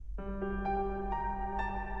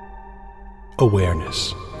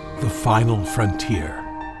Awareness, the final frontier.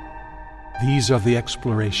 These are the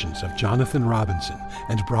explorations of Jonathan Robinson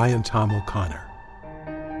and Brian Tom O'Connor.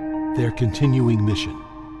 Their continuing mission,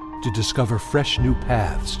 to discover fresh new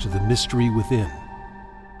paths to the mystery within,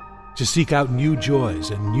 to seek out new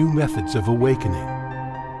joys and new methods of awakening,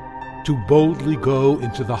 to boldly go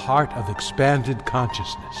into the heart of expanded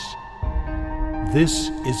consciousness. This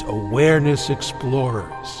is Awareness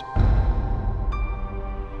Explorers.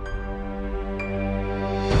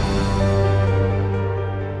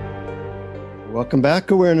 Welcome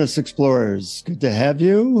back, Awareness Explorers. Good to have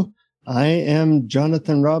you. I am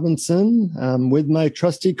Jonathan Robinson. I'm with my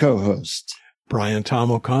trusty co-host, Brian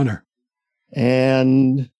Tom O'Connor.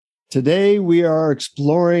 And today we are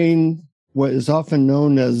exploring what is often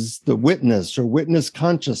known as the witness or witness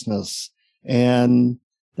consciousness. And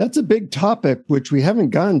that's a big topic, which we haven't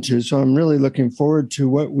gotten to. So I'm really looking forward to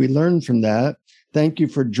what we learn from that. Thank you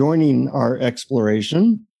for joining our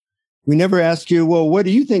exploration. We never ask you, well, what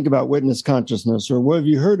do you think about witness consciousness, or what have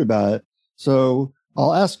you heard about it? So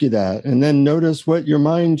I'll ask you that, and then notice what your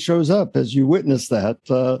mind shows up as you witness that.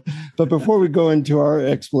 But before we go into our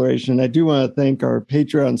exploration, I do want to thank our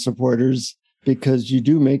Patreon supporters, because you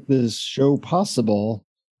do make this show possible.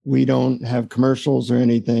 We don't have commercials or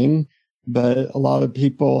anything, but a lot of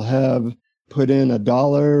people have put in $1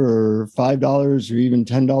 or $5 or even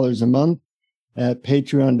 $10 a month at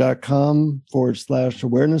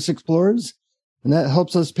patreon.com/awareness explorers. And that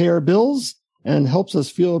helps us pay our bills and helps us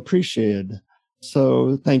feel appreciated.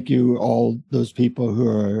 So thank you, all those people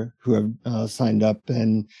who have signed up.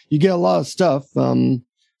 And you get a lot of stuff, some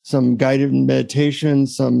guided meditation,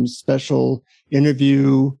 some special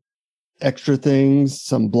interview, extra things,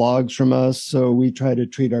 some blogs from us. So we try to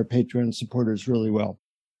treat our Patreon supporters really well.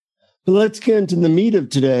 But let's get into the meat of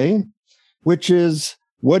today, which is,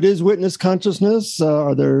 what is witness consciousness?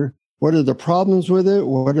 What are the problems with it?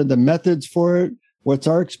 What are the methods for it? What's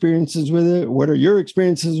our experiences with it? What are your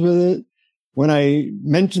experiences with it? When I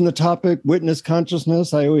mention the topic witness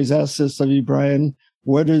consciousness, I always ask this of you, Brian.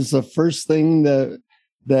 What is the first thing that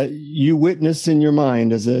you witness in your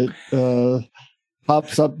mind as it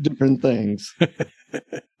pops up different things?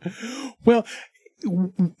 Well,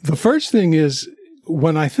 the first thing is,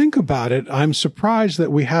 when I think about it, I'm surprised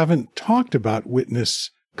that we haven't talked about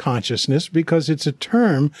witness consciousness, because it's a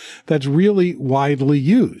term that's really widely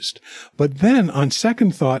used. But then on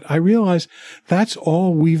second thought, I realize that's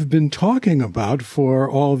all we've been talking about for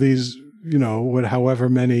all these, however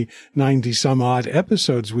many 90 some odd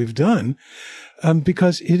episodes we've done,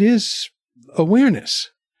 because it is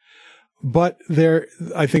awareness. But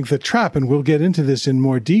I think the trap, and we'll get into this in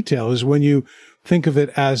more detail, is when you think of it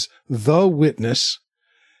as the witness,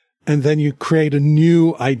 and then you create a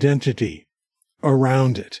new identity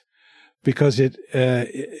around it, because it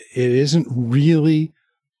isn't really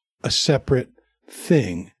a separate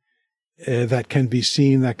thing that can be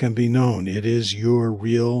seen, that can be known. It is your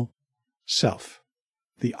real self,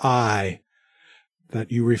 the I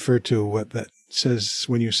that you refer to, what that says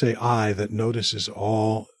when you say I, that notices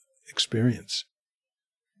all experience.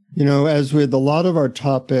 As with a lot of our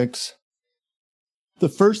topics, the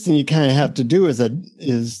first thing you kind of have to do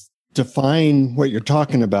is define what you're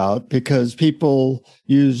talking about, because people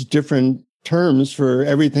use different terms for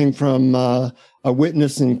everything from a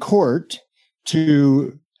witness in court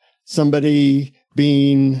to somebody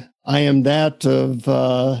being I am that of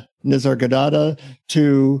Nisargadatta,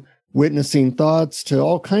 to witnessing thoughts, to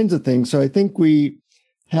all kinds of things. So I think we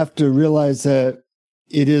have to realize that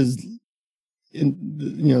it is,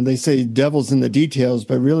 they say devil's in the details,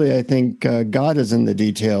 but really I think God is in the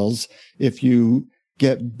details. If you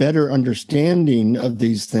get better understanding of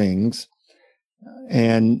these things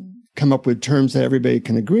and come up with terms that everybody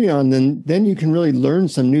can agree on, then you can really learn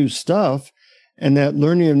some new stuff. And that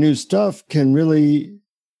learning of new stuff can really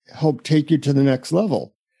help take you to the next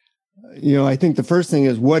level. I think the first thing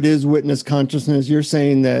is, what is witness consciousness? You're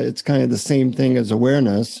saying that it's kind of the same thing as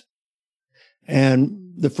awareness.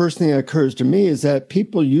 And the first thing that occurs to me is that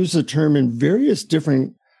people use the term in various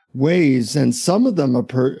different ways, and some of them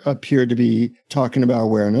appear to be talking about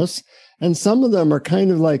awareness, and some of them are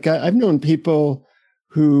kind of like, I've known people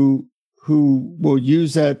who will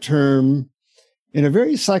use that term in a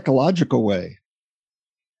very psychological way,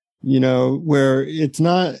 where it's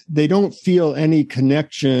not, they don't feel any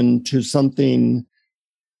connection to something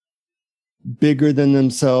bigger than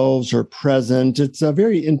themselves or present. It's a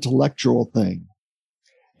very intellectual thing.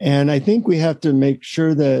 And I think we have to make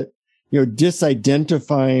sure that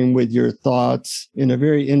disidentifying with your thoughts in a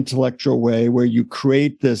very intellectual way, where you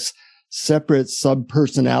create this separate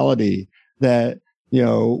subpersonality that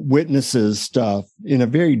witnesses stuff in a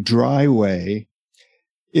very dry way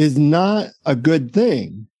is not a good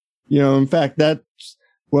thing. In fact, that's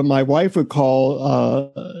what my wife would call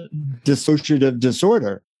dissociative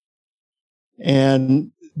disorder.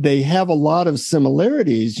 And they have a lot of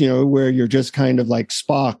similarities, where you're just kind of like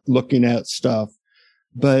Spock looking at stuff.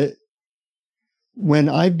 But when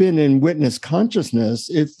I've been in witness consciousness,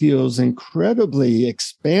 it feels incredibly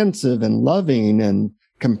expansive and loving and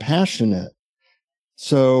compassionate.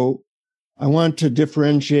 So I want to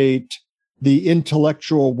differentiate the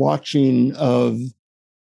intellectual watching of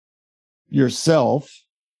yourself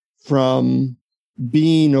from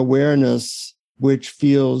being awareness, which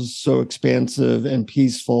feels so expansive and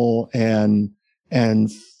peaceful and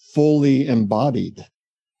fully embodied.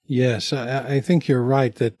 Yes, I think you're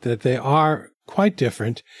right that they are quite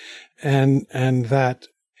different, and that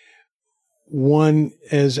one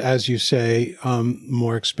is, as you say,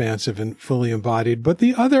 more expansive and fully embodied, but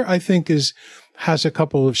the other, I think, has a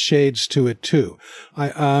couple of shades to it too.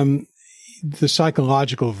 The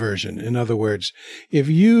psychological version, in other words, if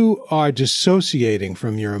you are dissociating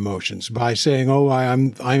from your emotions by saying, "Oh,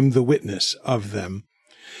 I'm the witness of them,"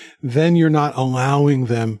 then you're not allowing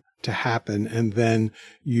them to happen, and then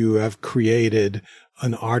you have created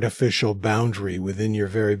an artificial boundary within your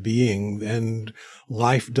very being, and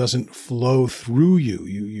life doesn't flow through you.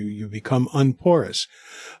 You become unporous.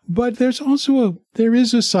 But there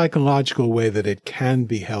is a psychological way that it can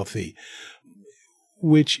be healthy,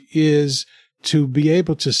 which is to be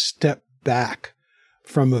able to step back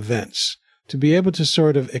from events, to be able to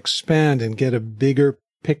sort of expand and get a bigger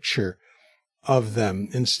picture of them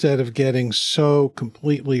instead of getting so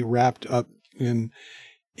completely wrapped up in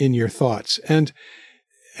your thoughts and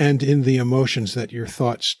in the emotions that your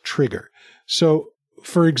thoughts trigger. So,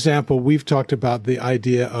 for example, we've talked about the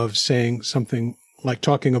idea of saying something like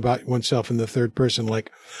talking about oneself in the third person,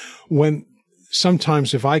 like when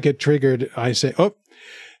sometimes if I get triggered, I say, "Oh,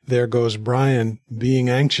 there goes Brian being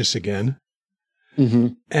anxious again." Mm-hmm.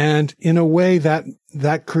 And in a way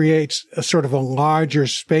that creates a sort of a larger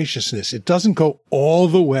spaciousness. It doesn't go all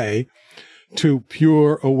the way to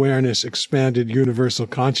pure awareness, expanded universal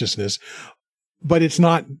consciousness, but it's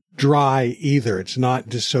not dry either. It's not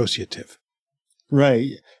dissociative.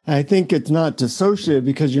 Right. I think it's not dissociative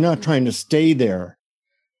because you're not trying to stay there.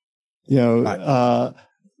 Right.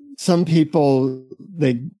 Some people,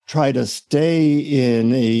 they try to stay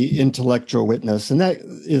in a intellectual witness, and that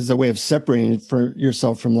is a way of separating for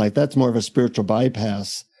yourself from life. That's more of a spiritual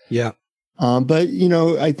bypass. Yeah. But,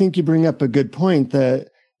 I think you bring up a good point that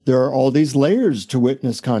there are all these layers to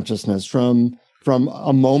witness consciousness from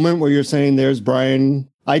a moment where you're saying, "There's Brian."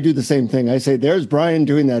 I do the same thing. I say, "There's Brian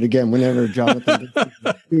doing that again," whenever Jonathan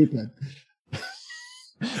is stupid.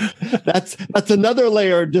 That's another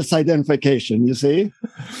layer of disidentification, you see?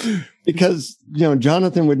 Because,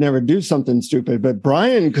 Jonathan would never do something stupid, but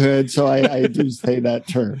Brian could, so I do say that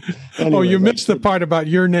term. Anyway, you missed the part about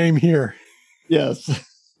your name here. Yes.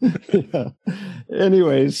 Yeah.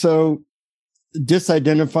 Anyway, so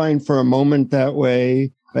disidentifying for a moment that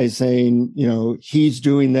way by saying, he's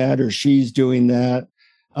doing that or she's doing that.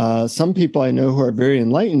 Some people I know who are very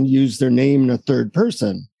enlightened use their name in a third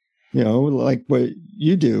person, like what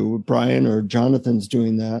you do, Brian, or Jonathan's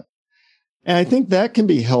doing that. And I think that can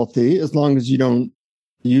be healthy as long as you don't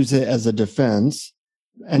use it as a defense.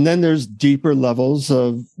 And then there's deeper levels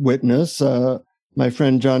of witness. My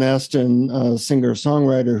friend John Aston, a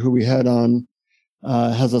singer-songwriter who we had on,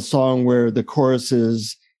 has a song where the chorus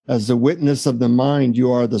is, "As the witness of the mind, you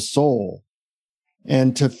are the soul."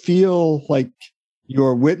 And to feel like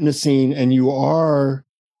you're witnessing and you are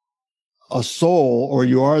a soul, or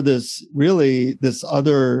you are this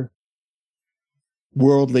other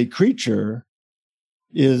worldly creature,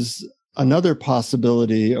 is another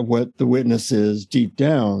possibility of what the witness is deep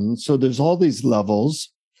down. So there's all these levels.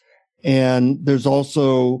 And there's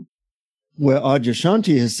also what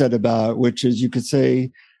Adyashanti has said about, which is you could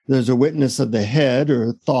say there's a witness of the head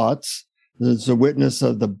or thoughts. There's a witness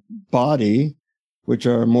of the body, which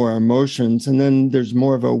are more emotions. And then there's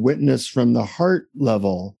more of a witness from the heart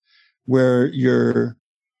level, where you're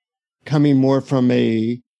coming more from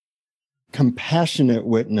a compassionate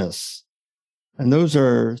witness. And those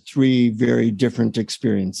are three very different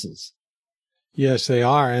experiences. Yes, they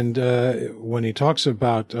are. And when he talks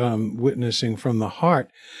about witnessing from the heart,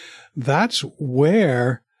 that's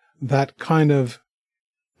where that kind of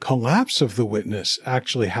collapse of the witness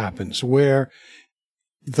actually happens, where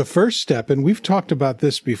the first step, and we've talked about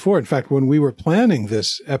this before. In fact, when we were planning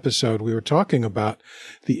this episode, we were talking about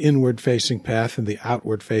the inward-facing path and the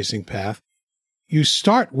outward-facing path. You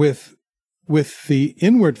start with the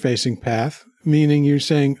inward-facing path, meaning you're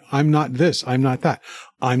saying, I'm not this, I'm not that.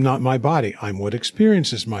 I'm not my body. I'm what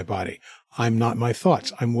experiences my body. I'm not my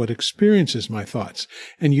thoughts. I'm what experiences my thoughts.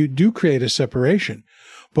 And you do create a separation.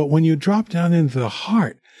 But when you drop down into the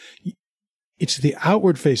heart, it's the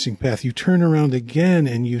outward facing path. You turn around again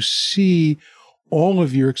and you see all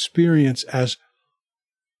of your experience as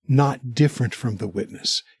not different from the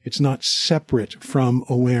witness. It's not separate from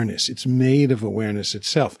awareness. It's made of awareness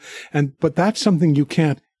itself. But that's something you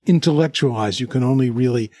can't intellectualize. You can only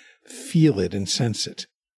really feel it and sense it.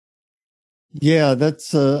 Yeah,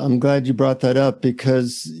 I'm glad you brought that up,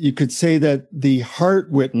 because you could say that the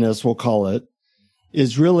heart witness, we'll call it,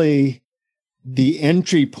 is really the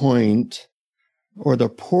entry point or the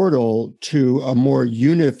portal to a more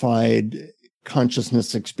unified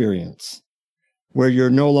consciousness experience, where you're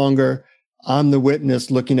no longer, I'm the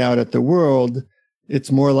witness looking out at the world.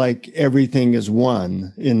 It's more like everything is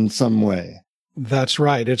one in some way. That's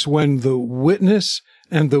right. It's when the witness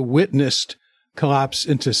and the witnessed collapse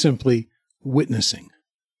into simply witnessing.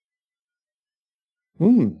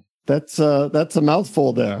 That's a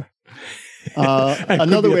mouthful there.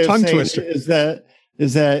 Another way of saying it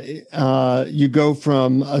is that you go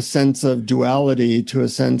from a sense of duality to a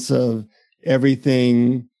sense of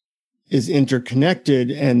everything is interconnected,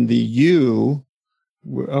 and the you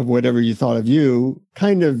of whatever you thought of you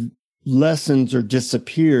kind of lessens or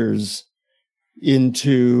disappears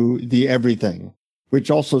into the everything, which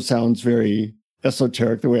also sounds very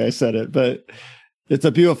esoteric the way I said it, but it's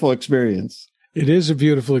a beautiful experience. It is a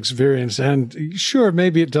beautiful experience. And sure,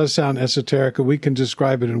 maybe it does sound esoteric, and we can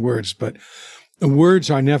describe it in words, but words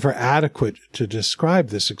are never adequate to describe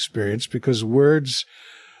this experience, because words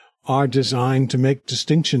are designed to make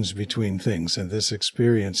distinctions between things. And this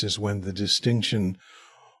experience is when the distinction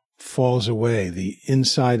falls away, the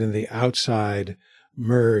inside and the outside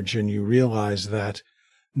merge, and you realize that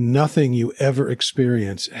nothing you ever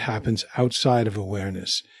experience happens outside of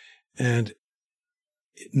awareness, and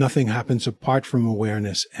nothing happens apart from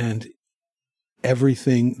awareness, and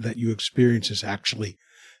everything that you experience is actually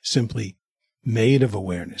simply made of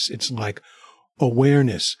awareness. It's like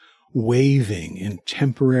awareness waving in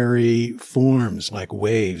temporary forms, like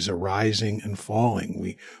waves arising and falling.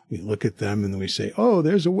 We look at them and we say, oh,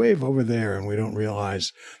 there's a wave over there, and we don't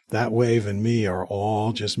realize that wave and me are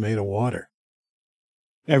all just made of water.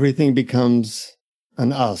 Everything becomes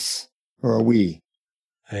an us or a we.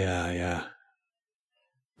 Yeah.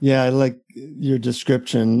 Yeah, I like your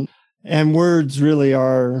description. And words really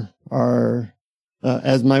are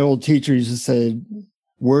as my old teacher used to say,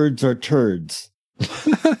 words are turds.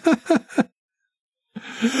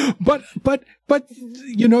 but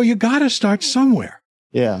you got to start somewhere.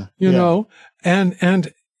 Yeah. You know, and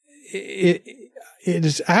it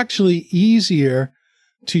is actually easier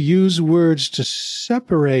to use words to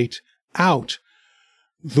separate out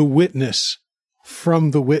the witness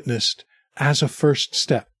from the witnessed as a first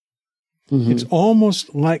step. Mm-hmm. It's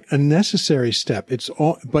almost like a necessary step.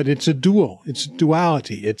 But it's a dual. It's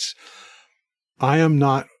duality. It's, I am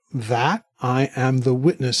not that. I am the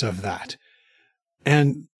witness of that.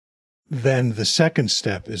 And then the second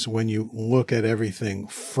step is when you look at everything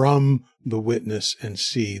from the witness and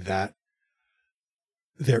see that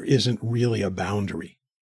there isn't really a boundary.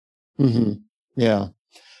 Mm-hmm. Yeah.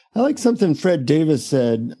 I like something Fred Davis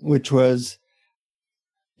said, which was,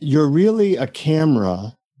 you're really a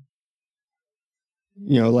camera,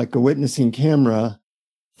 like a witnessing camera,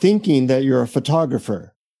 thinking that you're a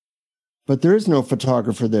photographer. But there is no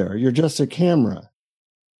photographer there. You're just a camera.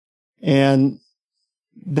 And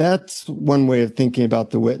that's one way of thinking about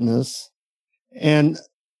the witness. And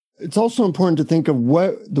it's also important to think of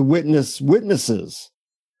what the witness witnesses,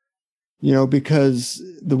 because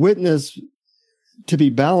the witness, to be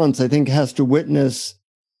balanced, I think, has to witness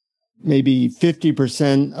maybe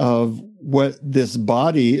 50% of what this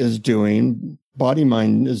body is doing,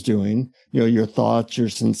 body-mind is doing, your thoughts, your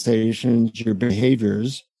sensations, your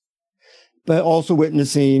behaviors, but also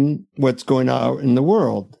witnessing what's going on in the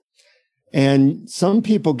world. And some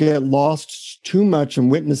people get lost too much in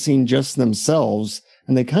witnessing just themselves,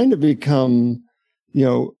 and they kind of become,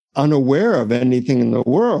 unaware of anything in the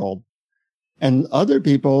world. And other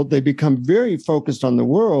people, they become very focused on the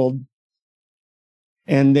world,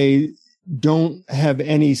 and they don't have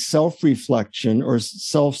any self-reflection or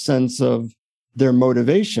self-sense of their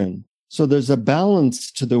motivation. So there's a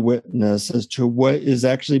balance to the witness as to what is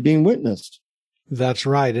actually being witnessed. That's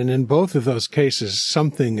right. And in both of those cases,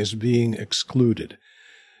 something is being excluded,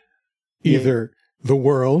 either the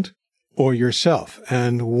world or yourself.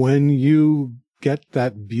 And when you get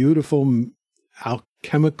that beautiful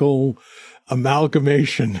alchemical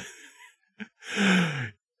amalgamation,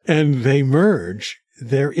 and they merge,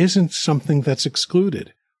 there isn't something that's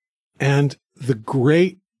excluded. And the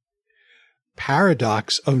great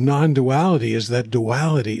paradox of non-duality is that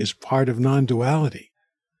duality is part of non-duality.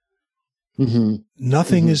 Mm-hmm.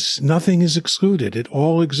 Nothing is excluded. It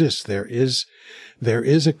all exists. There is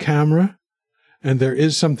a camera and there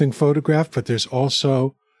is something photographed, but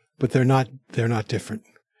they're not different.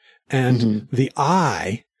 And the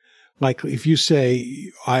I, like if you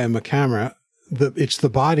say, I am a camera, it's the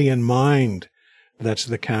body and mind that's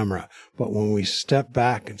the camera. But when we step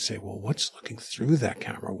back and say, well, what's looking through that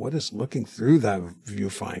camera? What is looking through that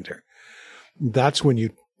viewfinder? That's when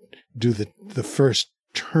you do the first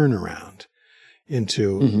turnaround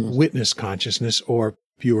into witness consciousness, or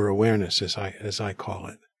pure awareness, as I call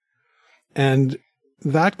it. And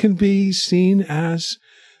that can be seen as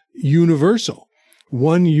universal.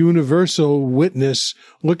 One universal witness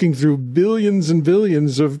looking through billions and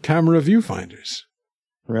billions of camera viewfinders.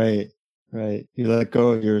 Right. You let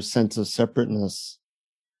go of your sense of separateness.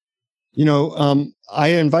 I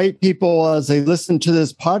invite people as they listen to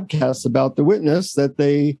this podcast about the witness that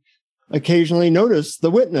they occasionally notice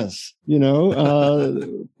the witness.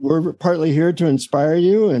 We're partly here to inspire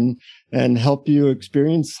you and help you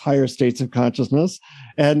experience higher states of consciousness.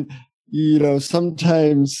 And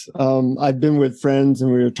sometimes I've been with friends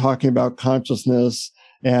and we were talking about consciousness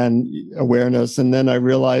and awareness, and then I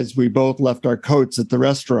realized we both left our coats at the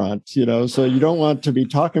restaurant, so you don't want to be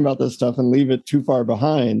talking about this stuff and leave it too far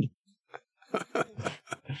behind,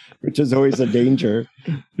 which is always a danger.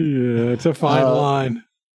 Yeah, it's a fine line.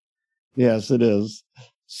 Yes, it is.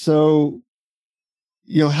 So,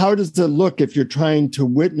 how does it look if you're trying to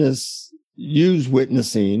use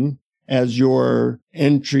witnessing as your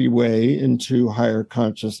entryway into higher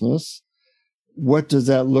consciousness? What does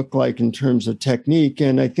that look like in terms of technique?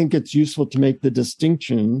 And I think it's useful to make the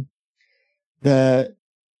distinction that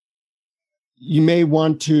you may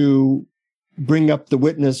want to bring up the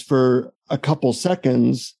witness for a couple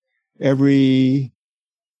seconds every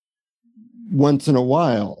once in a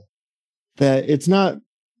while. That it's not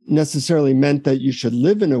necessarily meant that you should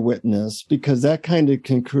live in a witness, because that kind of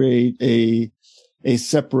can create a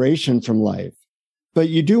separation from life. But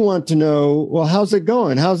you do want to know, well, how's it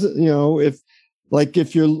going? How's it,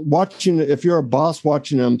 if you're a boss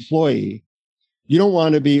watching an employee, you don't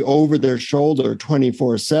want to be over their shoulder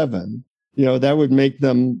 24/7. That would make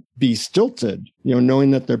them be stilted,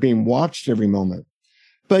 knowing that they're being watched every moment.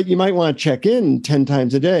 But you might want to check in 10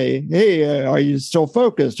 times a day. Hey, are you still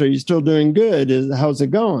focused? Are you still doing good? How's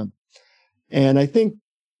it going? And I think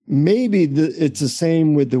maybe it's the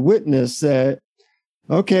same with the witness that,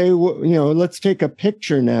 okay, let's take a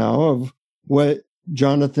picture now of what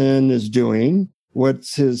Jonathan is doing.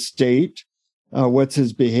 What's his state? What's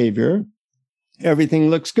his behavior? Everything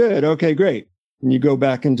looks good. Okay, great. And you go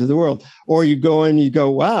back into the world. Or you go and you go,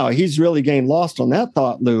 wow, he's really getting lost on that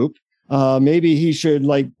thought loop. Maybe he should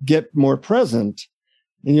get more present.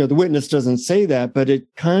 And, the witness doesn't say that, but it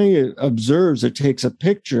kind of observes, it takes a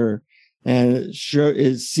picture and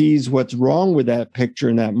it sees what's wrong with that picture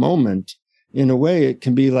in that moment. In a way, it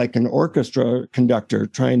can be like an orchestra conductor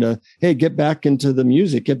trying to, hey, get back into the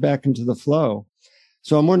music, get back into the flow.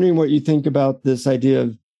 So I'm wondering what you think about this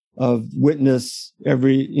idea of witness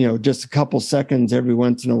every, just a couple seconds every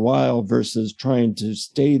once in a while versus trying to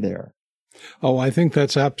stay there. Oh, I think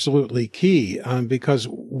that's absolutely key, because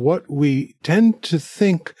what we tend to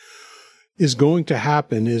think is going to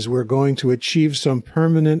happen is we're going to achieve some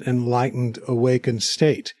permanent enlightened awakened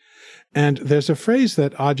state. And there's a phrase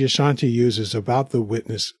that Adyashanti uses about the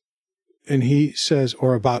witness, and he says,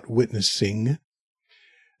 or about witnessing,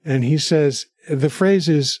 and he says, the phrase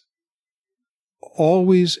is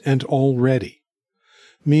always and already,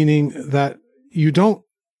 meaning that you don't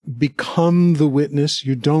become the witness,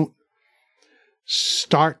 you don't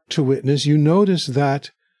start to witness, you notice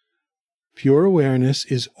that pure awareness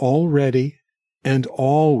is already and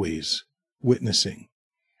always witnessing.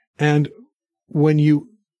 And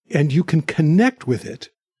you can connect with it,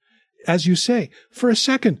 as you say, for a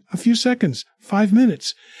second, a few seconds, 5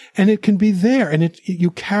 minutes, and it can be there, and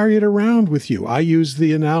you carry it around with you. I use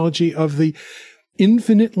the analogy of the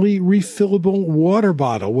infinitely refillable water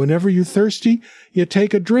bottle. Whenever you're thirsty, you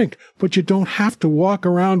take a drink, but you don't have to walk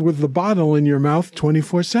around with the bottle in your mouth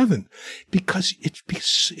 24/7 because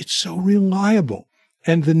it's so reliable.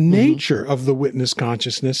 And the nature of the witness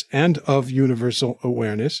consciousness and of universal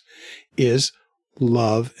awareness is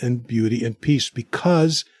love and beauty and peace,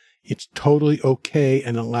 because it's totally okay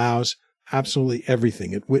and allows absolutely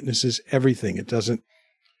everything. It witnesses everything. It doesn't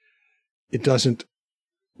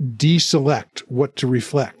deselect what to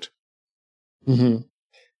reflect. Mm-hmm.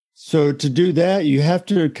 So to do that, you have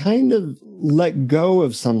to kind of let go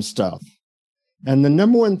of some stuff. And the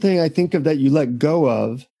number one thing I think of that you let go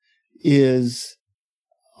of is,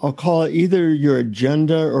 I'll call it either your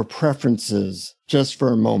agenda or preferences just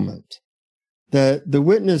for a moment. That the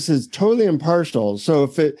witness is totally impartial. So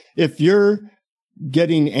if you're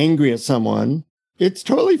getting angry at someone, it's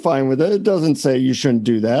totally fine with it. It doesn't say you shouldn't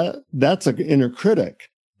do that. That's an inner critic.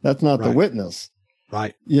 That's not the witness.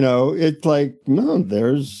 Right. It's like, no,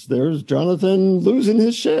 there's Jonathan losing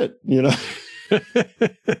his shit,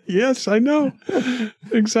 Yes, I know.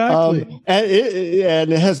 Exactly.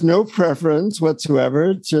 And it has no preference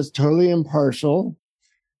whatsoever. It's just totally impartial.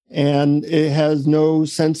 And it has no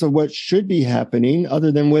sense of what should be happening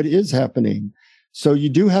other than what is happening. So you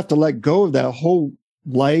do have to let go of that whole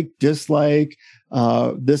dislike,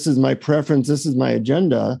 this is my preference, this is my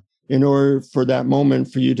agenda, in order for that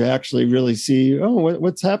moment for you to actually really see,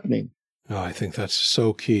 what's happening. Oh, I think that's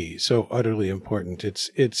so key, so utterly important.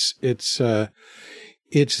 It's the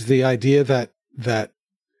idea that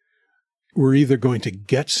we're either going to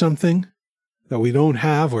get something that we don't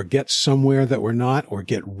have, or get somewhere that we're not, or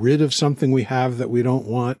get rid of something we have that we don't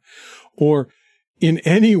want, or in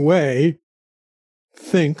any way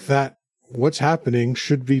think that what's happening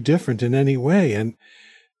should be different in any way.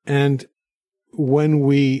 And when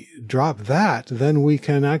we drop that, then we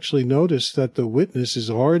can actually notice that the witness is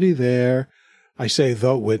already there. I say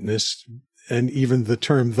the witness, and even the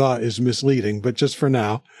term the is misleading, but just for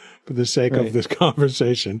now, for the sake of this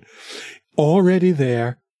conversation, already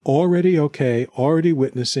there, already okay, already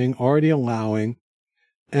witnessing, already allowing.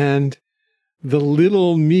 And the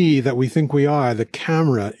little me that we think we are, the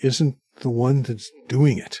camera, isn't the one that's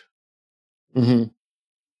doing it. Mm-hmm.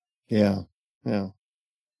 Yeah. Yeah.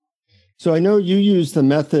 So I know you use the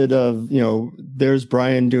method of, there's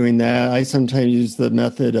Brian doing that. I sometimes use the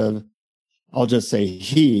method of, I'll just say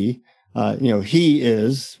he, he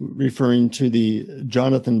is referring to the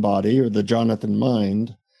Jonathan body or the Jonathan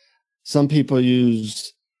mind. Some people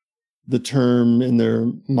use the term in their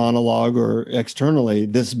monologue or externally,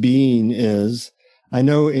 this being is. I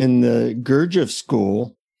know in the Gurdjieff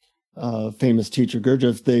school, famous teacher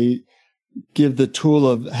Gurdjieff, they give the tool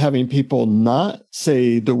of having people not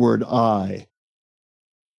say the word I,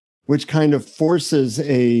 which kind of forces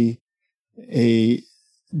a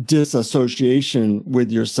disassociation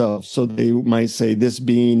with yourself. So they might say this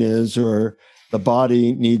being is, or the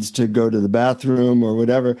body needs to go to the bathroom or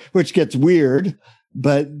whatever, which gets weird,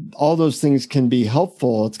 but all those things can be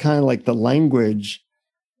helpful. It's kind of like the language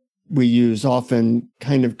we use often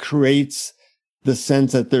kind of creates the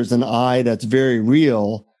sense that there's an I that's very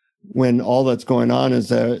real, when all that's going on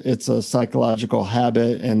is it's a psychological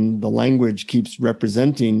habit, and the language keeps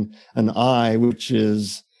representing an I, which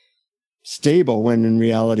is stable, when in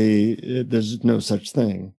reality, there's no such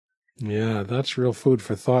thing. Yeah, that's real food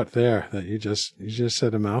for thought there, that you just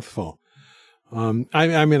said a mouthful.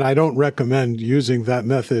 I mean, I don't recommend using that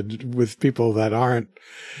method with people that aren't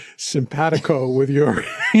simpatico with your,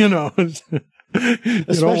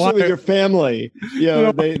 especially with your family.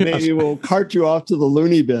 They will cart you off to the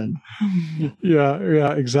loony bin.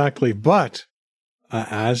 Yeah, exactly. But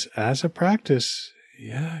as a practice,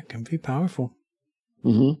 it can be powerful.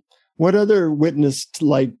 Mm-hmm. What other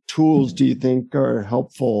witness-like tools do you think are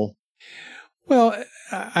helpful? Well,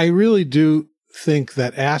 I really do think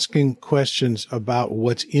that asking questions about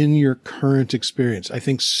what's in your current experience, I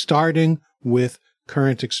think starting with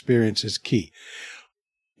current experience is key.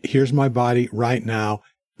 Here's my body right now.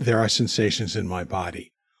 There are sensations in my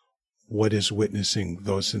body. What is witnessing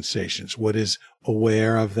those sensations? What is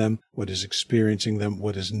aware of them? What is experiencing them?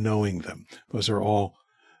 What is knowing them? Those are all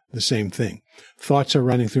the same thing. Thoughts are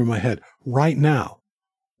running through my head right now.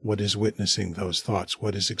 What is witnessing those thoughts?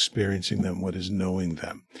 What is experiencing them? What is knowing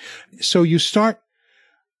them? So you start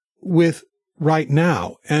with right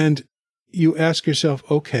now, and you ask yourself,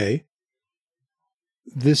 okay,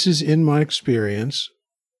 this is in my experience.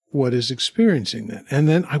 What is experiencing that? And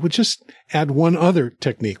then I would just add one other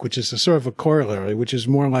technique, which is a sort of a corollary, which is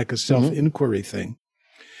more like a self-inquiry thing.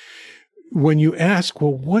 When you ask,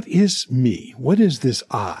 well, what is me? What is this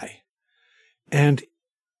I? And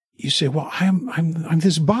you say, well, I'm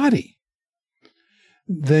this body.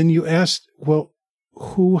 Then you ask, well,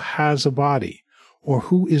 who has a body? Or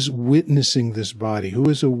who is witnessing this body? Who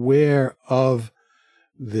is aware of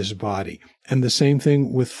this body? And the same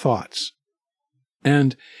thing with thoughts.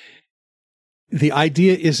 And the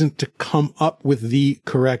idea isn't to come up with the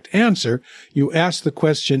correct answer. You ask the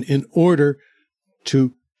question in order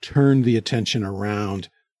to turn the attention around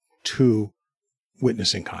to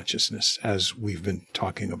witnessing consciousness, as we've been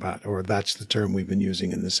talking about, or that's the term we've been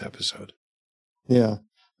using in this episode. Yeah.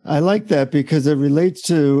 I like that because it relates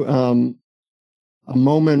to a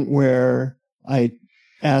moment where I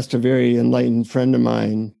asked a very enlightened friend of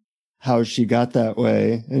mine how she got that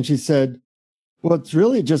way. And she said, well, it's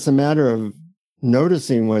really just a matter of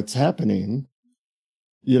noticing what's happening.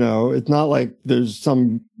 You know, it's not like there's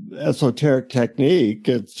some esoteric technique.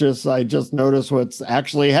 It's just, I just notice what's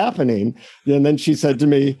actually happening. And then she said to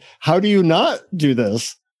me, how do you not do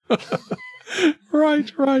this?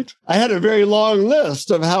 Right. I had a very long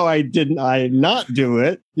list of how I not do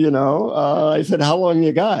it. You know, I said, how long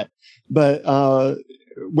you got? But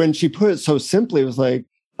when she put it so simply, it was like,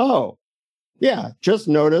 oh, yeah, just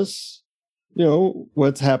notice, you know,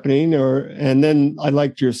 what's happening. And then I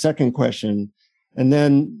liked your second question. And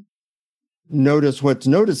then notice what's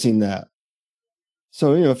noticing that.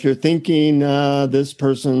 So, you know, if you're thinking this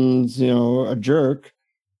person's, you know, a jerk,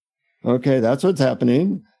 okay, that's what's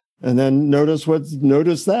happening. And then notice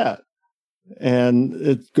that. And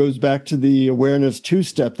it goes back to the awareness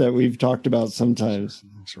two-step that we've talked about sometimes.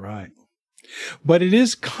 That's right. But it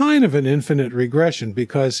is kind of an infinite regression,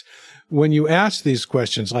 because when you ask these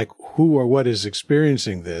questions, like who or what is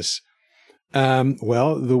experiencing this,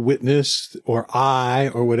 well, the witness or I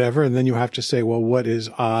or whatever, and then you have to say, well, what is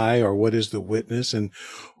I or what is the witness, and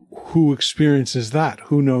who experiences that?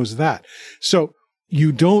 Who knows that? So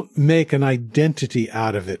you don't make an identity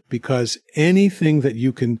out of it, because anything that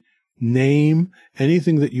you can name,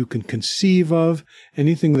 anything that you can conceive of,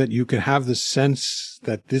 anything that you can have the sense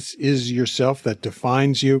that this is yourself, that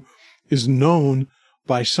defines you, is known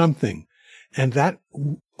by something. And that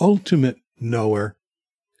ultimate knower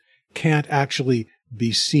can't actually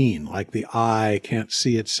be seen, like the eye can't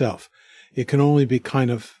see itself. It can only be kind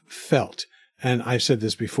of felt. And I've said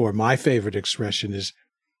this before, my favorite expression is,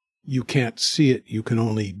 you can't see it, you can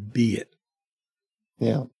only be it.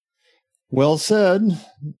 Yeah. Well said.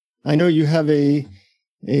 I know you have a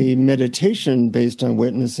meditation based on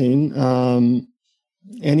witnessing. One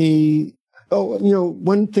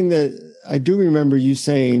thing that I do remember you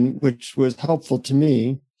saying, which was helpful to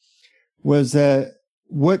me, was that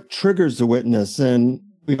what triggers the witness? And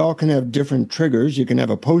we all can have different triggers. You can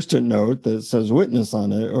have a Post-it note that says witness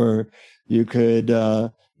on it, or you could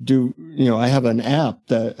I have an app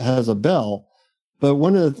that has a bell. But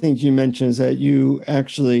one of the things you mentioned is that you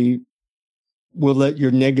actually will let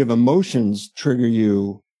your negative emotions trigger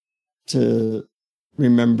you to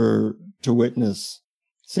remember to witness.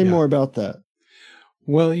 Say more about that.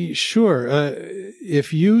 Well, sure.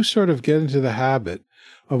 If you sort of get into the habit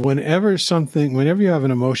of whenever you have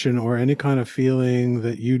an emotion or any kind of feeling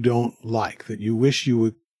that you don't like, that you wish you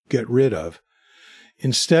would get rid of,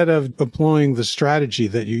 instead of employing the strategy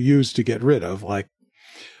that you use to get rid of, like,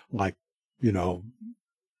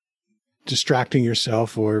 distracting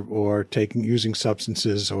yourself or using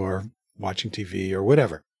substances or watching TV or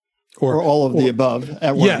whatever. Or all of the above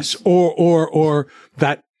at once. Yes. Or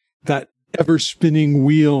that ever spinning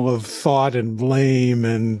wheel of thought and blame,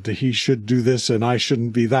 and he should do this and I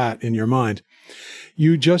shouldn't be that in your mind.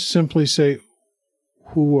 You just simply say,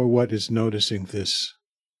 who or what is noticing this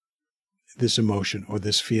emotion or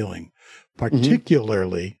this feeling?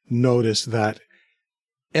 Particularly notice that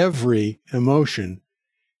every emotion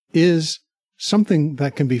is something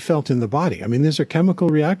that can be felt in the body. I mean, these are chemical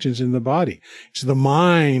reactions in the body. It's the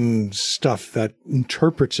mind stuff that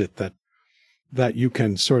interprets it that you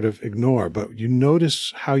can sort of ignore. But you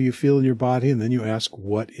notice how you feel in your body, and then you ask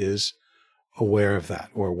what is aware of that,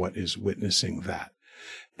 or what is witnessing that.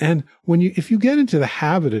 And if you get into the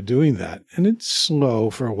habit of doing that, and it's slow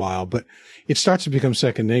for a while, but it starts to become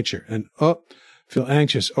second nature. And I feel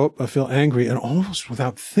anxious. I feel angry. And almost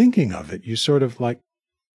without thinking of it, you sort of like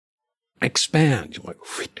expand. You're like,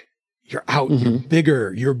 you're out.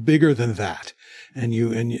 Mm-hmm. You're bigger than that.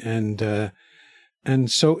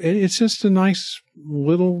 And so it's just a nice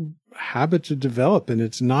little habit to develop. And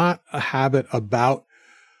it's not a habit about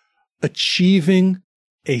achieving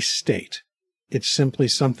a state. It's simply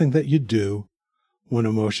something that you do when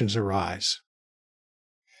emotions arise.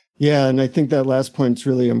 Yeah, and I think that last point's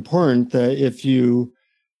really important, that if you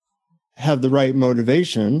have the right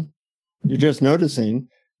motivation, you're just noticing,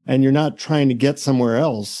 and you're not trying to get somewhere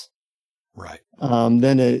else. Right.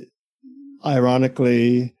 Then it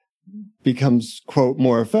ironically becomes, quote,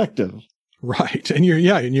 more effective. Right. And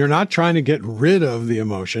you're not trying to get rid of the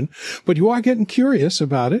emotion, but you are getting curious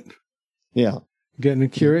about it. Yeah. Getting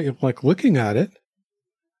curious, like looking at it,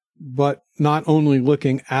 but not only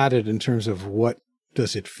looking at it in terms of what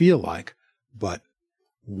does it feel like, but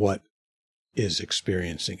what is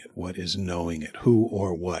experiencing it, what is knowing it, who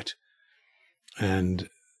or what. And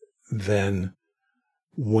then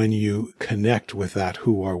when you connect with that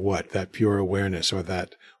who or what, that pure awareness or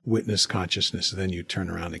that witness consciousness, then you turn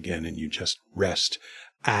around again and you just rest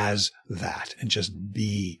as that and just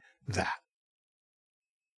be that.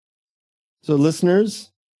 So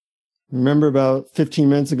listeners, remember about 15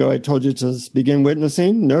 minutes ago, I told you to begin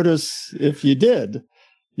witnessing. Notice if you did,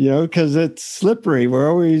 because it's slippery. We're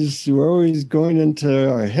always going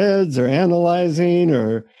into our heads or analyzing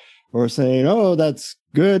or saying, oh, that's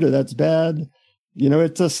good or that's bad.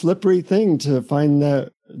 It's a slippery thing to find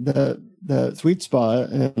that sweet spot.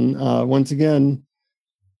 And once again,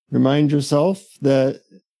 remind yourself that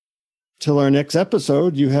till our next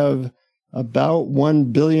episode, you have about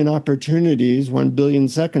 1 billion opportunities, 1 billion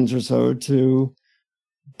seconds or so to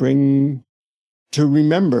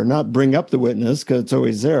remember, not bring up the witness because it's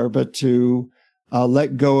always there, but to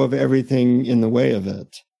let go of everything in the way of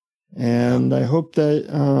it. And I hope that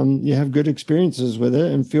you have good experiences with it,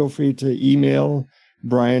 and feel free to email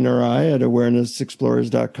Brian or I at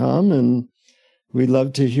awarenessexplorers.com. And we'd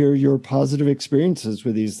love to hear your positive experiences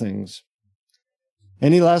with these things.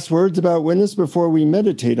 Any last words about witness before we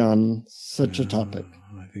meditate on such a topic?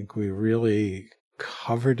 I think we really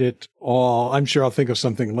covered it all. I'm sure I'll think of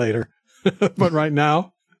something later, but right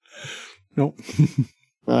now, nope.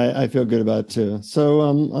 I feel good about it too. So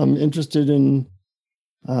I'm interested in,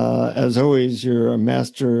 as always, you're a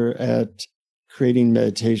master at creating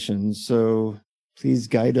meditation. So please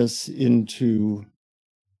guide us into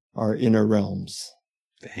our inner realms.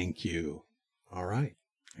 Thank you. All right,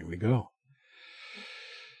 here we go.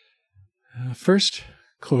 First,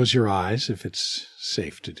 close your eyes if it's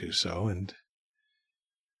safe to do so, and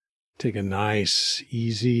take a nice,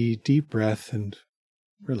 easy, deep breath and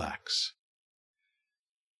relax.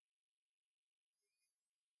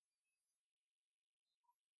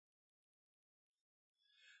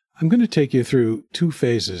 I'm going to take you through 2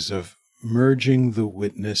 phases of merging the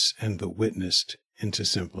witness and the witnessed into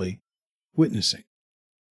simply witnessing.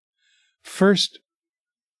 First,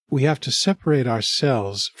 we have to separate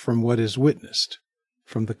ourselves from what is witnessed,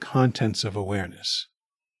 from the contents of awareness.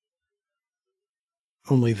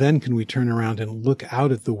 Only then can we turn around and look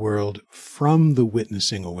out at the world from the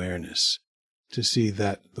witnessing awareness to see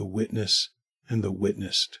that the witness and the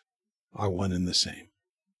witnessed are one and the same.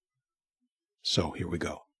 So here we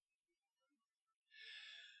go.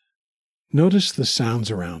 Notice the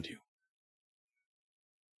sounds around you.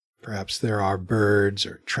 Perhaps there are birds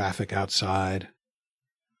or traffic outside,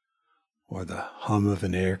 or the hum of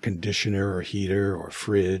an air conditioner or heater or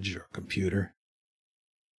fridge or computer,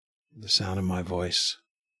 the sound of my voice.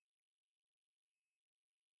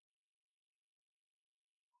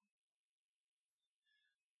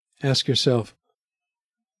 Ask yourself,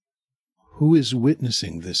 who is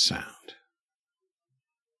witnessing this sound?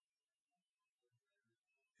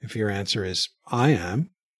 If your answer is, I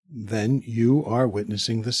am, then you are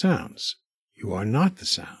witnessing the sounds. You are not the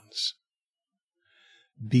sounds.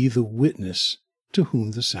 Be the witness to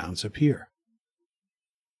whom the sounds appear.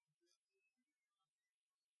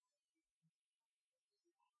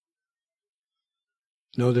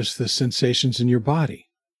 Notice the sensations in your body.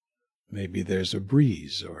 Maybe there's a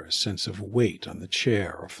breeze or a sense of weight on the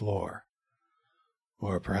chair or floor,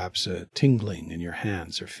 or perhaps a tingling in your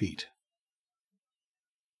hands or feet.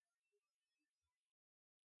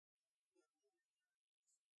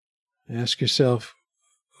 Ask yourself,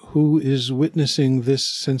 who is witnessing this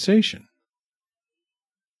sensation?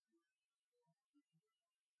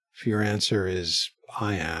 If your answer is,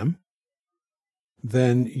 I am,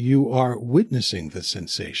 then you are witnessing the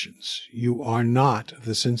sensations. You are not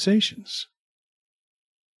the sensations.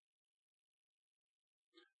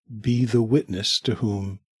 Be the witness to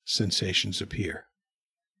whom sensations appear.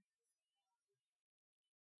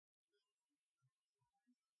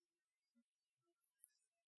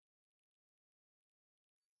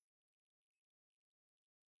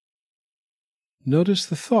 Notice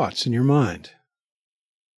the thoughts in your mind.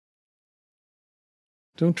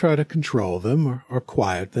 Don't try to control them or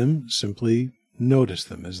quiet them. Simply notice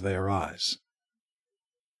them as they arise.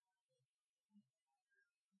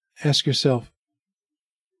 Ask yourself,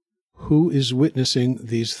 who is witnessing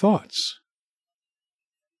these thoughts?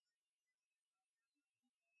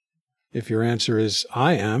 If your answer is,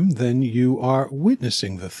 I am, then you are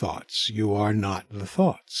witnessing the thoughts. You are not the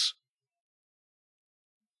thoughts.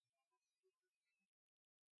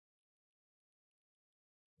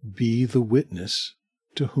 Be the witness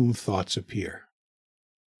to whom thoughts appear.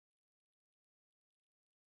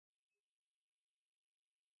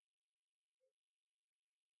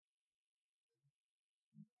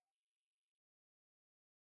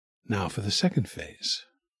 Now for the second phase.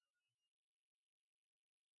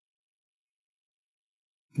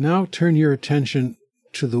 Now turn your attention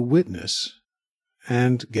to the witness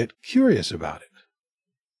and get curious about it.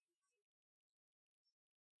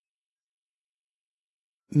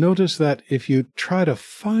 Notice that if you try to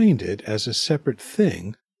find it as a separate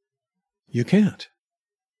thing, you can't.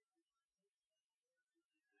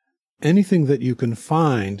 Anything that you can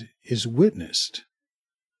find is witnessed,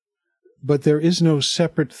 but there is no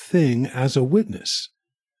separate thing as a witness,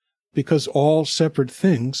 because all separate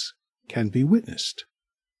things can be witnessed.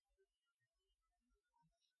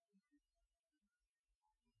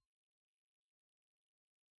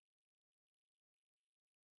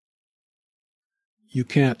 You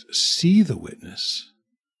can't see the witness,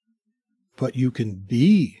 but you can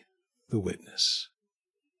be the witness.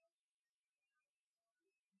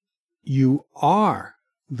 You are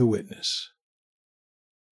the witness.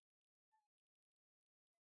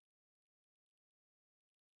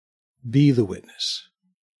 Be the witness.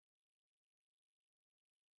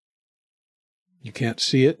 You can't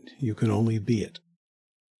see it, you can only be it.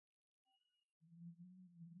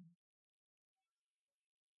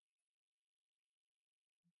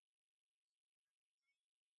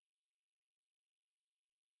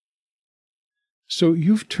 So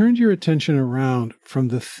you've turned your attention around from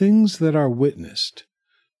the things that are witnessed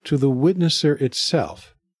to the witnesser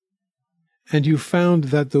itself, and you found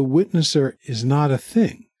that the witnesser is not a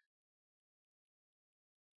thing.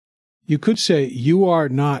 You could say you are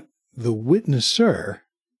not the witnesser,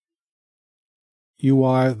 you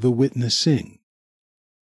are the witnessing.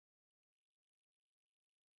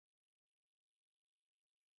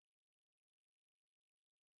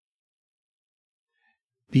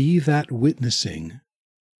 Be that witnessing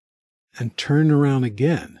and turn around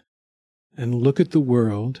again and look at the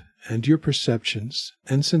world and your perceptions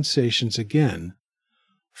and sensations again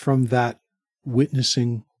from that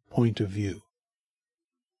witnessing point of view.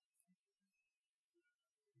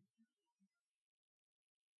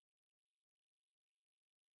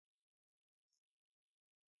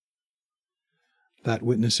 That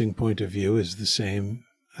witnessing point of view is the same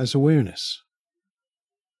as awareness.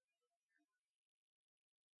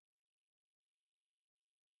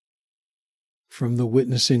 From the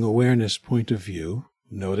witnessing awareness point of view,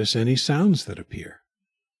 notice any sounds that appear.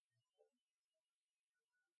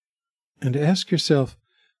 And ask yourself,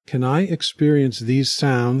 can I experience these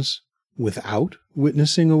sounds without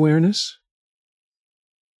witnessing awareness?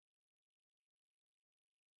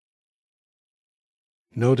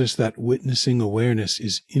 Notice that witnessing awareness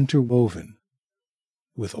is interwoven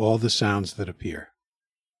with all the sounds that appear.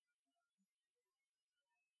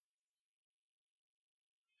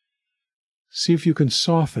 See if you can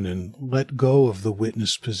soften and let go of the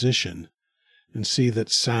witness position and see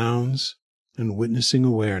that sounds and witnessing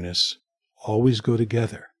awareness always go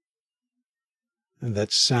together, and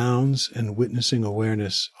that sounds and witnessing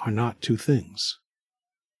awareness are not two things.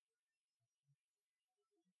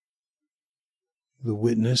 The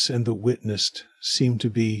witness and the witnessed seem to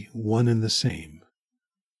be one and the same.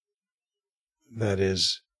 That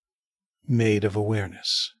is, made of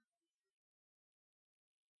awareness.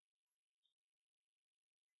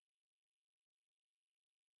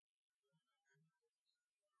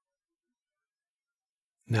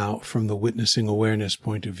 Now, from the witnessing awareness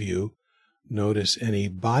point of view, notice any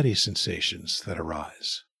body sensations that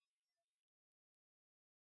arise.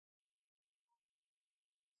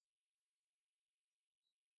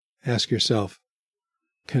 Ask yourself,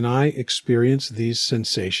 can I experience these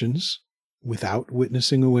sensations without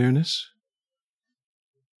witnessing awareness?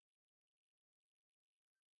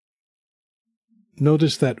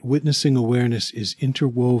 Notice that witnessing awareness is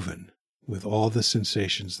interwoven with all the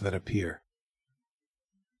sensations that appear.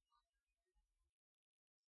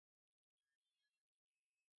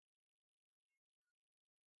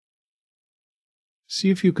 See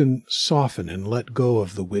if you can soften and let go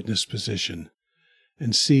of the witness position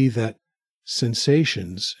and see that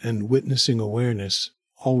sensations and witnessing awareness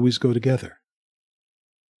always go together,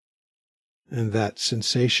 and that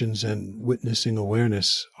sensations and witnessing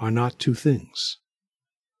awareness are not two things.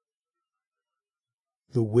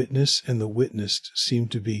 The witness and the witnessed seem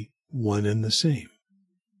to be one and the same.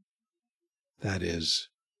 That is,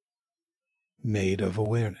 made of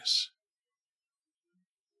awareness.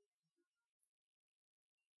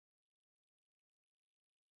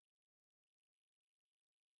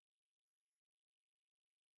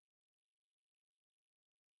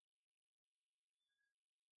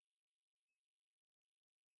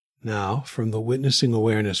 Now, from the witnessing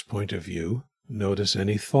awareness point of view, notice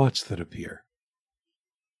any thoughts that appear.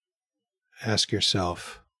 Ask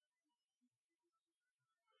yourself,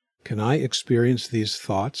 can I experience these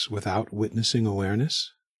thoughts without witnessing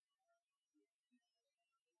awareness?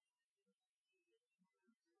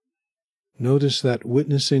 Notice that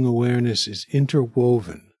witnessing awareness is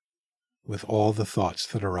interwoven with all the thoughts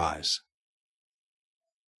that arise.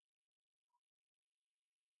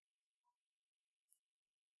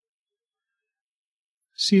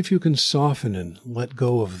 See if you can soften and let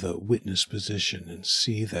go of the witness position and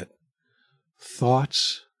see that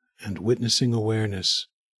thoughts and witnessing awareness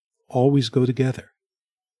always go together,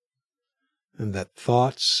 and that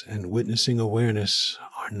thoughts and witnessing awareness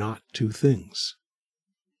are not two things.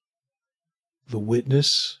 The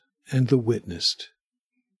witness and the witnessed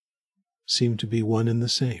seem to be one and the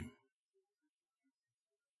same,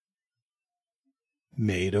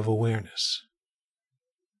 made of awareness.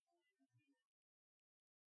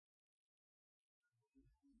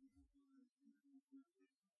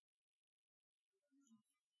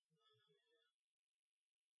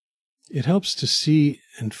 It helps to see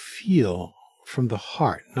and feel from the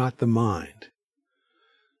heart, not the mind.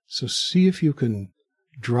 So see if you can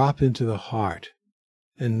drop into the heart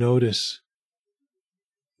and notice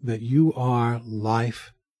that you are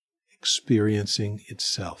life experiencing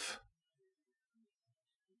itself.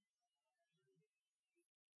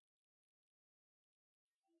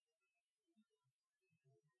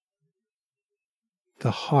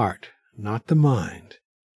 The heart, not the mind,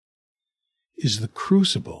 is the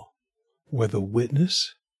crucible where the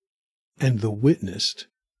witness and the witnessed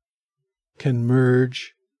can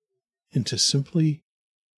merge into simply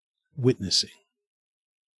witnessing.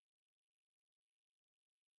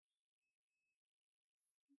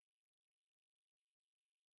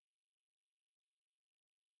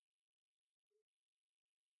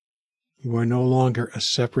 You are no longer a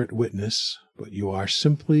separate witness, but you are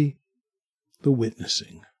simply the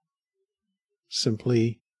witnessing,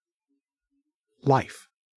 simply life.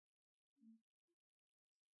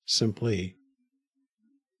 Simply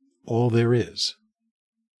all there is.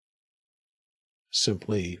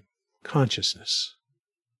 Simply consciousness.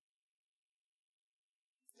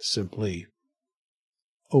 Simply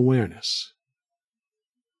awareness.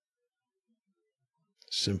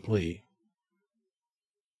 Simply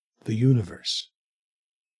the universe.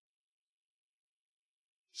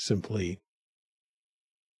 Simply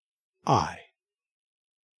I.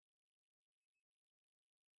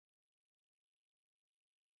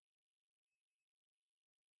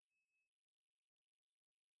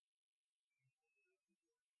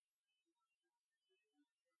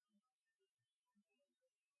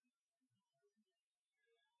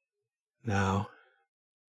 Now,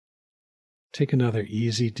 take another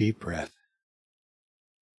easy, deep breath,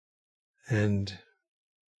 and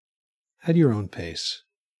at your own pace,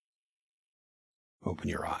 open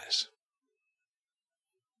your eyes.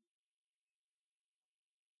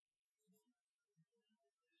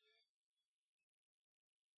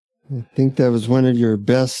 I think that was one of your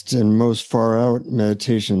best and most far out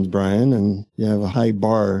meditations, Brian, and you have a high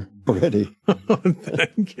bar already.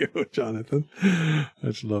 Thank you, Jonathan.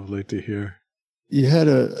 That's lovely to hear. You had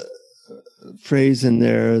a phrase in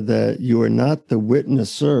there that you are not the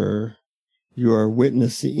witnesser, you are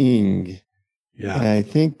witnessing. Yeah. And I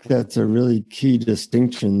think that's a really key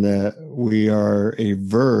distinction, that we are a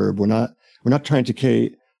verb. We're not trying to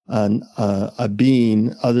create a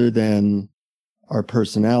being other than our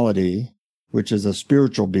personality, which is a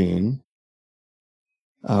spiritual being.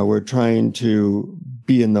 We're trying to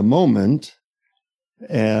be in the moment,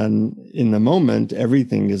 and in the moment,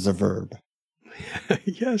 everything is a verb.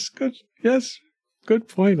 Yes, good. Yes, good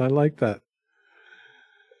point. I like that.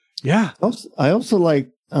 Yeah. I also like,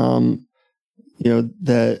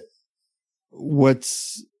 that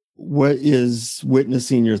what is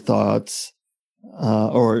witnessing your thoughts,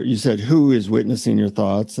 or you said who is witnessing your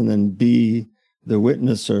thoughts, and then be the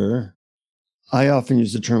witnesser. I often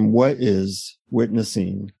use the term what is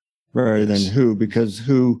witnessing rather than who, because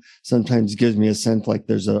who sometimes gives me a sense like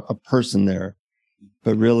there's a person there.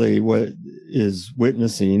 But really what is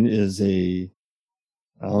witnessing is a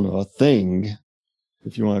thing,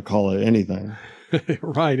 if you want to call it anything.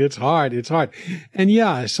 Right. It's hard. And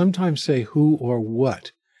yeah, I sometimes say who or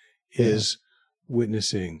what is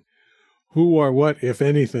witnessing. Who or what, if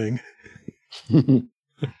anything.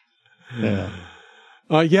 Yeah.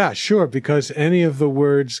 Yeah, sure, because any of the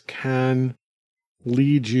words can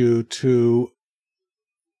lead you to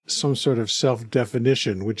some sort of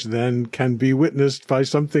self-definition, which then can be witnessed by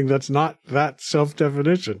something that's not that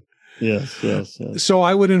self-definition. Yes. So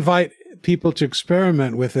I would invite people to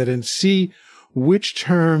experiment with it and see which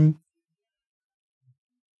term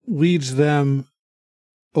leads them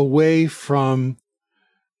away from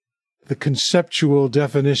the conceptual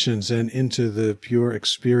definitions and into the pure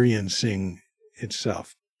experiencing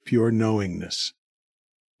itself, pure knowingness.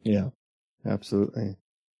 Yeah, absolutely.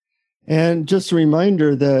 And just a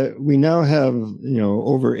reminder that we now have,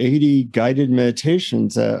 over 80 guided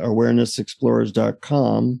meditations at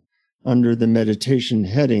awarenessexplorers.com under the meditation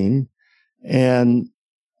heading. And,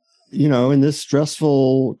 in this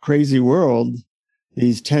stressful, crazy world,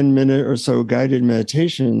 these 10-minute or so guided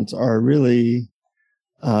meditations are really,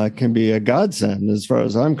 can be a godsend as far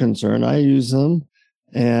as I'm concerned. I use them,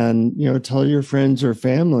 and, tell your friends or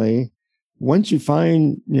family. Once you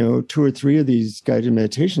find, 2 or 3 of these guided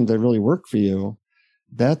meditations that really work for you,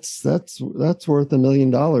 that's worth $1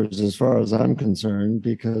 million as far as I'm concerned,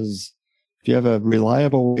 because if you have a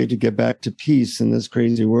reliable way to get back to peace in this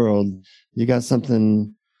crazy world, you got like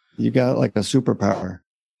a superpower.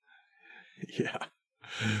 Yeah.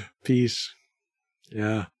 Peace.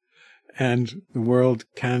 Yeah. And the world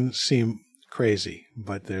can seem crazy,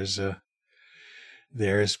 but there's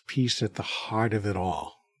peace at the heart of it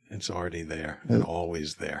all. It's already there and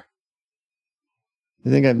always there. I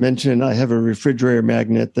think I mentioned I have a refrigerator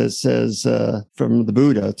magnet that says from the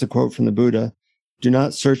Buddha, it's a quote from the Buddha, "Do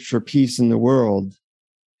not search for peace in the world.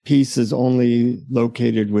 Peace is only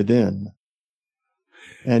located within."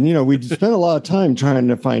 And, we spend a lot of time trying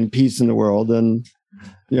to find peace in the world. And,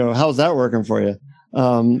 how's that working for you?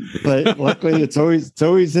 But luckily it's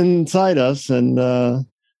always inside us. And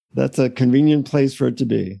that's a convenient place for it to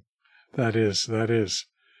be. That is.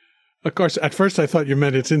 Of course, at first I thought you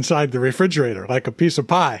meant it's inside the refrigerator, like a piece of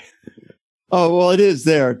pie. Oh, well, it is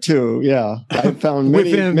there too. Yeah. I found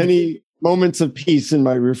many moments of peace in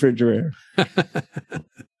my refrigerator.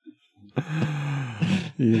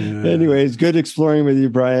 Yeah. Anyways, good exploring with you,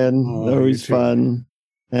 Brian. Always fun.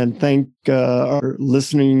 And thank our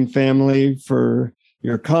listening family for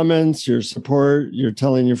your comments, your support, your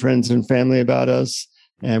telling your friends and family about us.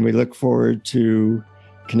 And we look forward to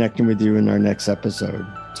connecting with you in our next episode.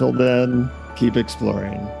 Till then, keep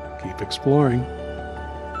exploring. Keep exploring.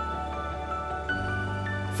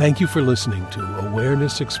 Thank you for listening to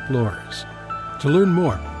Awareness Explorers. To learn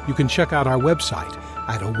more, you can check out our website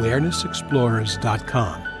at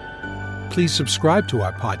awarenessexplorers.com. Please subscribe to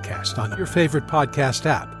our podcast on your favorite podcast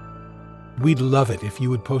app. We'd love it if you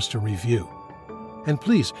would post a review. And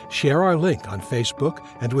please share our link on Facebook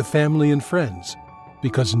and with family and friends,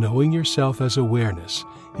 because knowing yourself as awareness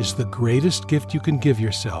is the greatest gift you can give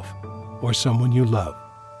yourself or someone you love.